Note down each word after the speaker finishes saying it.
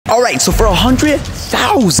All right, so for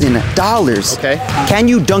 $100,000, Okay. can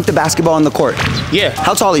you dunk the basketball on the court? Yeah.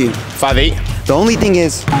 How tall are you? 5'8". The only thing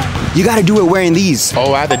is, you gotta do it wearing these.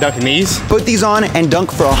 Oh, I have to dunk in these? Put these on and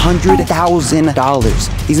dunk for $100,000.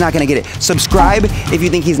 He's not gonna get it. Subscribe if you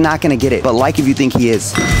think he's not gonna get it, but like if you think he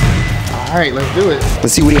is. All right, let's do it.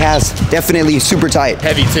 Let's see what he has. Definitely super tight.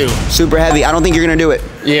 Heavy too. Super heavy. I don't think you're gonna do it.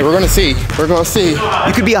 Yeah, we're gonna see. We're gonna see.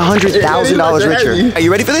 You could be $100,000 richer. Heavy. Are you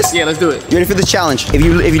ready for this? Yeah, let's do it. You ready for this challenge? If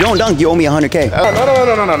you don't dunk, you owe me $100K. No.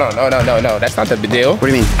 That's not the big deal. What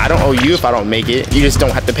do you mean? I don't owe you if I don't make it. You just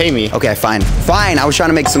don't have to pay me. Okay, fine. Fine. I was trying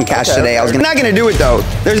to make some cash Okay, today. okay. I'm not gonna do it though.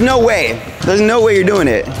 There's no way. There's no way you're doing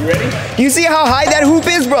it. You ready? Do you see how high that hoop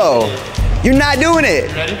is, bro? You're not doing it.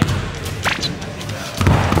 You ready?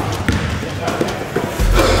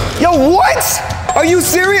 Yo, what? Are you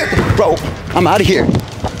serious? Bro, I'm out of here.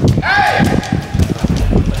 Hey!